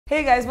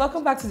Hey guys,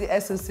 welcome back to the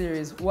SO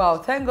series. Wow,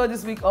 thank God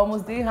this week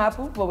almost didn't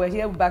happen, but we're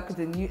here back with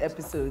a new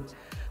episode.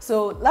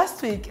 So last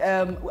week,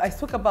 I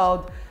spoke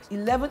about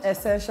 11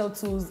 essential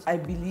tools I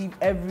believe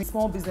every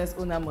small business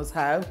owner must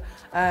have.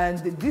 And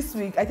this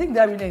week, I think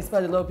that really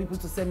inspired a lot of people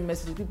to send me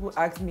messages. People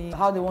ask me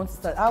how they want to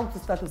start, how to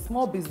start a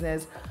small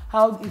business,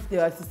 how if they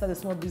are to start a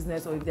small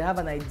business or if they have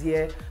an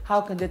idea,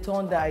 how can they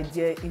turn that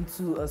idea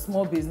into a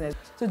small business.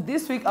 So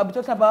this week, I'll be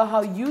talking about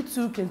how you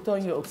too can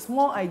turn your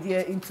small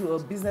idea into a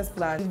business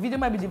plan. The video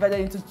might be divided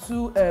into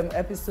two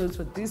episodes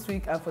for this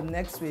week and for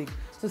next week.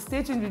 So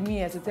stay tuned with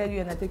me as I tell you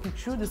and I take you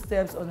through the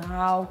steps on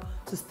how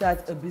to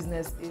start a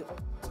business.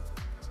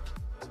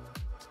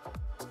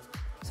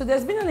 So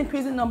there's been an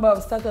increasing number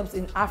of startups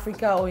in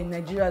Africa or in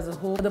Nigeria as a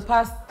whole. For the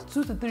past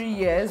 2 to 3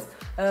 years,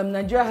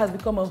 Nigeria has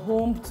become a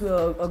home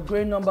to a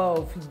great number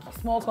of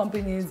small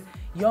companies,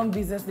 young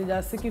business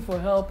leaders seeking for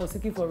help or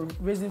seeking for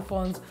raising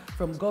funds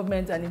from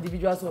government and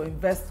individuals or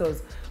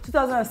investors.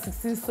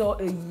 2016 saw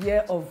a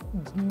year of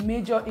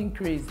major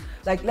increase.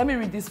 Like, let me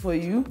read this for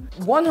you.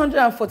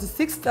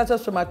 146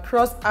 startups from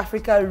across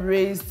Africa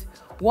raised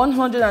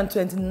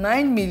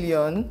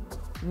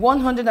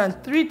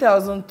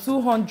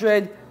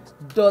 $129,103,200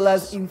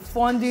 in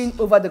funding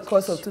over the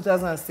course of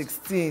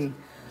 2016.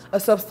 A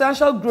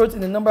substantial growth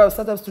in the number of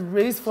startups to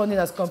raise funding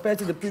as compared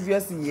to the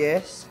previous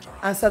year,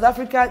 and South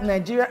Africa,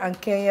 Nigeria, and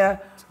Kenya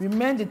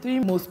remain the three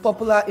most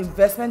popular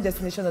investment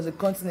destinations on the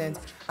continent,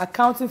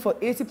 accounting for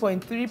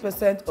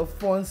 80.3% of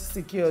funds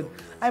secured.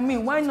 I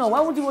mean, why not?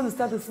 Why would you want to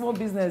start a small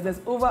business? There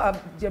are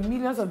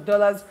millions of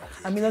dollars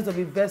and millions of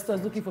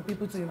investors looking for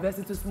people to invest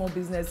into small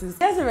businesses.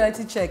 Here's a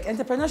reality check.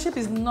 Entrepreneurship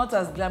is not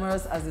as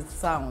glamorous as it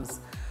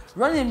sounds.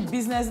 Running a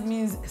business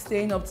means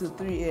staying up till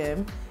 3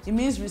 a.m. It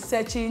means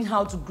researching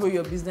how to grow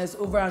your business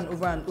over and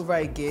over and over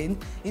again.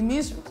 It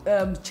means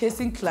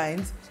chasing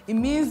clients. It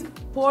means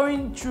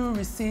pouring through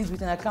receipts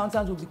with an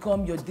accountant will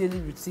become your daily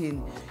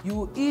routine. You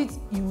will eat,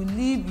 you will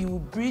live, you will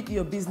breathe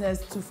your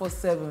business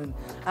 24/7.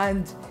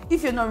 And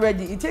if you're not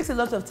ready, it takes a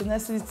lot of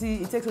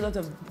tenacity, it takes a lot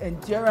of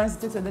endurance,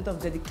 it takes a lot of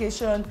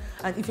dedication.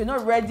 And if you're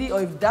not ready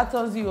or if that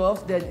turns you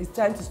off, then it's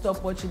time to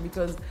stop watching,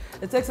 because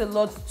it takes a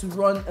lot to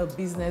run a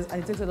business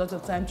and it takes a lot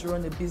of time to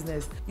run a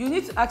business. You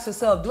need to ask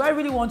yourself, do I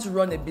really want to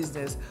run a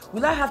business?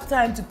 Will I have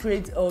time to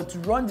create or to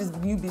run this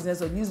new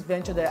business or new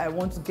venture that I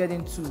want to get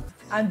into?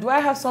 And do I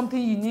have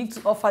something unique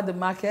to offer the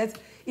market?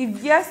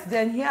 If yes,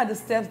 then here are the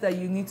steps that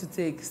you need to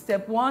take.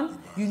 Step 1,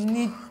 you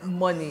need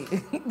money.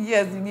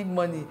 Yes, you need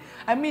money.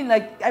 I mean,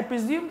 like, I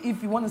presume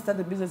if you want to start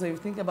a business or you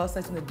think about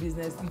starting a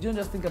business, you don't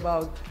just think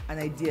about an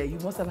idea. You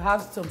must have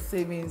had some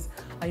savings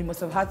and you must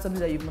have had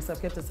something that you must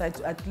have kept aside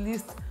to at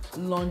least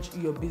launch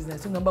your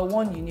business. So number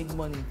 1, you need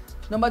money.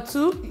 Number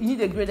 2, you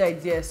need a great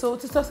idea. So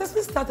to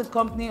successfully start a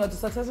company or to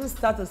successfully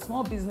start a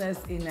small business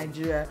in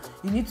Nigeria,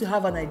 you need to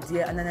have an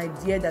idea, and an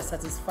idea that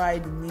satisfies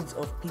the needs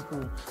of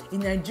people. In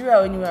Nigeria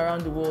or anywhere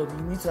around the world,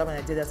 you need to have an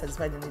idea that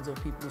satisfies the needs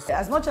of people. So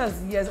as much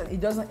as, yes, it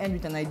doesn't end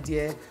with an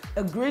idea,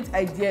 a great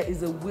idea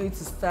is a way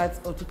to start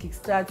or to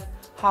kickstart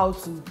how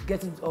to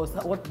get into or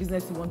what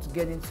business you want to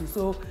get into.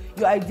 So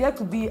your idea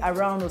could be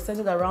around or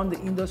centered around the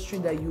industry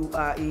that you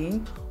are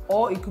in,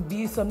 or it could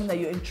be something that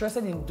you're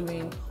interested in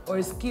doing,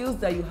 or skills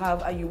that you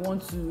have and you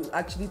want to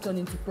actually turn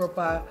into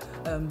proper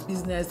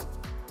business.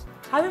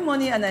 Having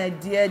money and an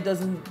idea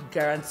doesn't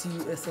guarantee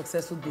you a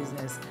successful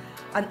business.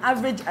 An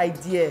average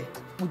idea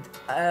with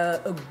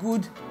a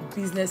good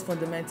business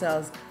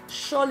fundamentals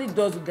surely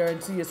does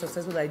guarantee you a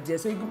successful idea.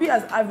 So it could be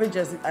as average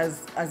as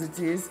it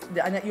is,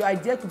 and your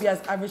idea could be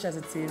as average as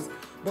it is,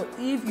 but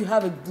if you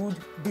have a good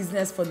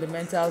business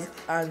fundamentals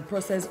and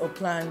process or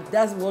plan,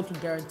 that's what will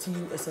guarantee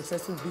you a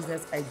successful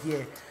business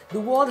idea. The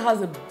world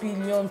has a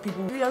billion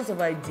people, billions of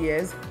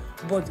ideas,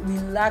 but we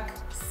lack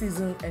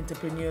seasoned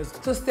entrepreneurs.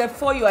 So step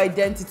 4, your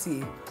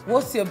identity.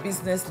 What's your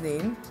business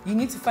name? You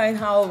need to find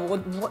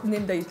what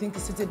name that you think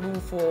is suitable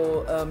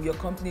for your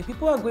company.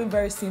 People are going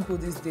very simple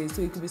these days,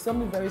 so it could be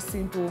something very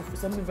simple,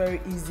 something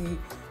very easy,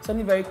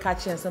 something very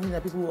catchy, and something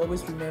that people will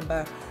always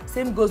remember.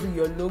 Same goes with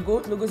your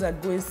logo. Logos are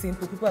going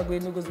simple. People are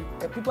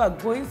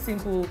going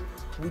simple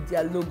with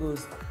their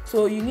logos.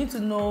 So you need to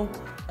know,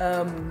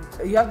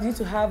 you need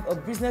to have a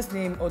business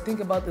name or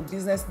think about the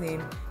business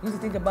name. You need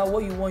to think about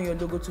what you want your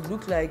logo to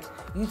look like.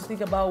 You need to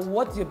think about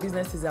what your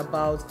business is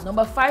about.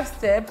 Number 5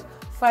 step,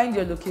 find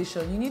your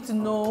location. You need to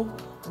know,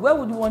 where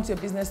would you want your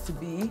business to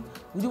be?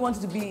 Would you want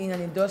it to be in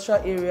an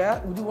industrial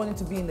area? Would you want it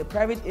to be in the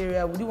private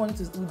area? Would you want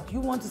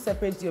to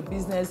separate your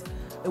business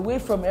away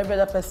from every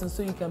other person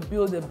so you can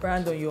build a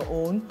brand on your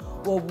own?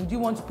 Or would you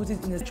want to put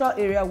it in a central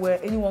area where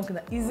anyone can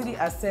easily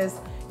access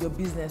your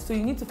business? So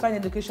you need to find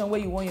a location where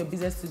you want your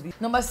business to be.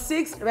 Number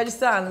 6,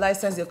 register and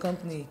license your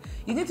company.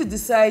 You need to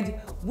decide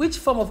which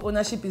form of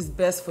ownership is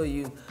best for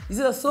you. Is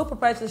it a sole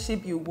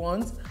proprietorship you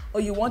want,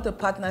 or you want a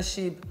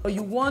partnership, or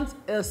you want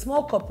a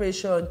small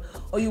corporation,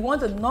 or you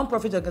want a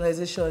non-profit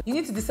organization, you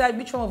need to decide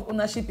which form of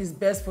ownership is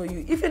best for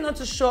you. If you're not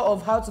too sure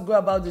of how to go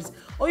about this,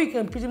 all you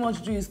can pretty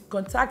much do is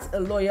contact a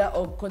lawyer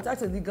or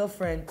contact a legal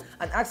friend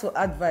and ask for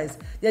advice.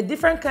 There are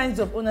different kinds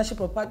of ownership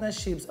or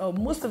partnerships.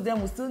 Most of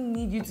them will still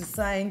need you to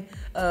sign,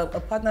 a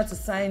partner to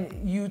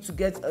sign you to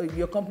get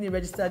your company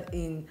registered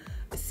in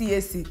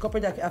CAC,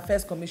 Corporate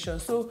Affairs Commission.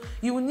 So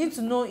you will need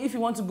to know if you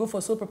want to go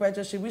for sole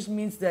proprietorship, which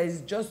means there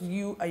is just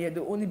you and you're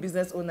the only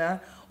business owner,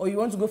 or you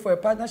want to go for a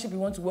partnership, you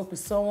want to work with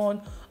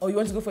someone, or you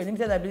want to go for a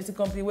limited liability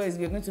company where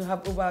you're going to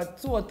have over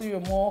 2 or 3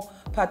 or more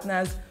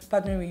partners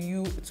partnering with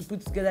you to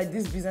put together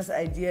this business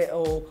idea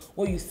or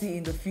what you see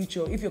in the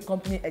future if your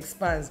company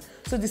expands.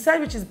 So decide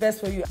which is best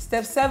for you.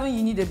 Step 7,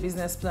 you need a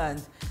business plan.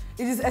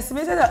 It is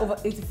estimated that over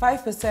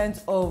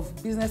 85% of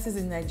businesses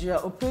in Nigeria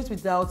operate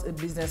without a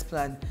business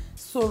plan.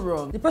 So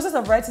wrong. The process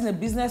of writing a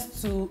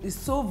business tool is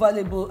so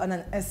valuable and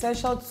an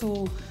essential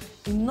tool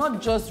in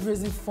not just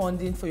raising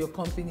funding for your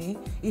company.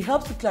 It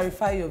helps to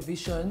clarify your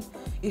vision.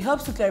 It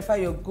helps to clarify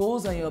your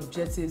goals and your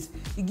objectives.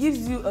 It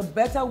gives you a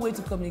better way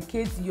to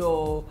communicate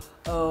your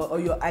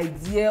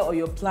idea or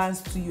your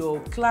plans to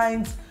your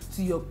clients,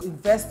 to your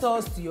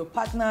investors, to your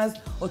partners,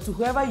 or to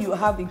whoever you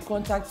have in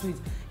contact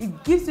with.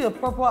 It gives you a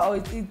proper, or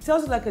it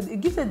tells you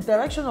it gives a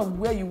direction of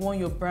where you want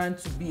your brand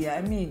to be.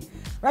 I mean,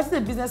 writing a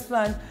business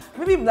plan,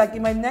 maybe like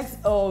in my next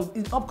or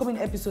in upcoming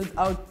episodes,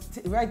 I'll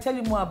tell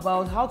you more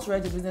about how to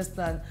write a business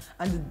plan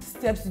and the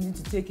steps you need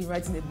to take in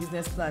writing a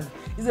business plan.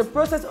 It's a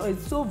process, or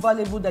it's so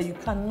valuable that you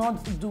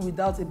cannot do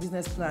without a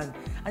business plan.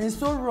 And it's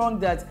so wrong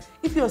that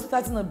if you're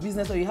starting a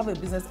business or you have a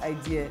business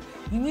idea,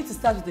 you need to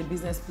start with a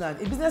business plan.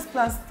 A business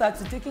plan starts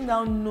with taking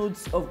down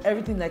notes of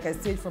everything, like I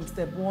said, from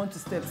step 1 to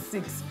step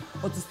 6,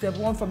 or to step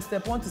 1, from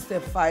step 1 to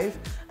step 5,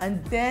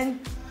 and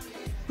then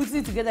putting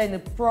it together in a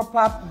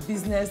proper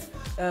business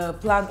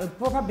plan, a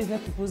proper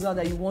business proposal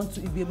that you want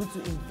to be able to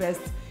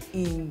invest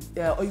in,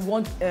 or you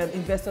want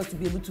investors to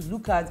be able to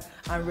look at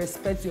and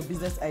respect your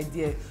business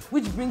idea.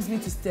 Which brings me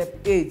to step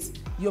 8.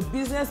 Your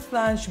business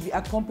plan should be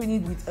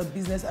accompanied with a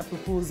business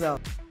proposal.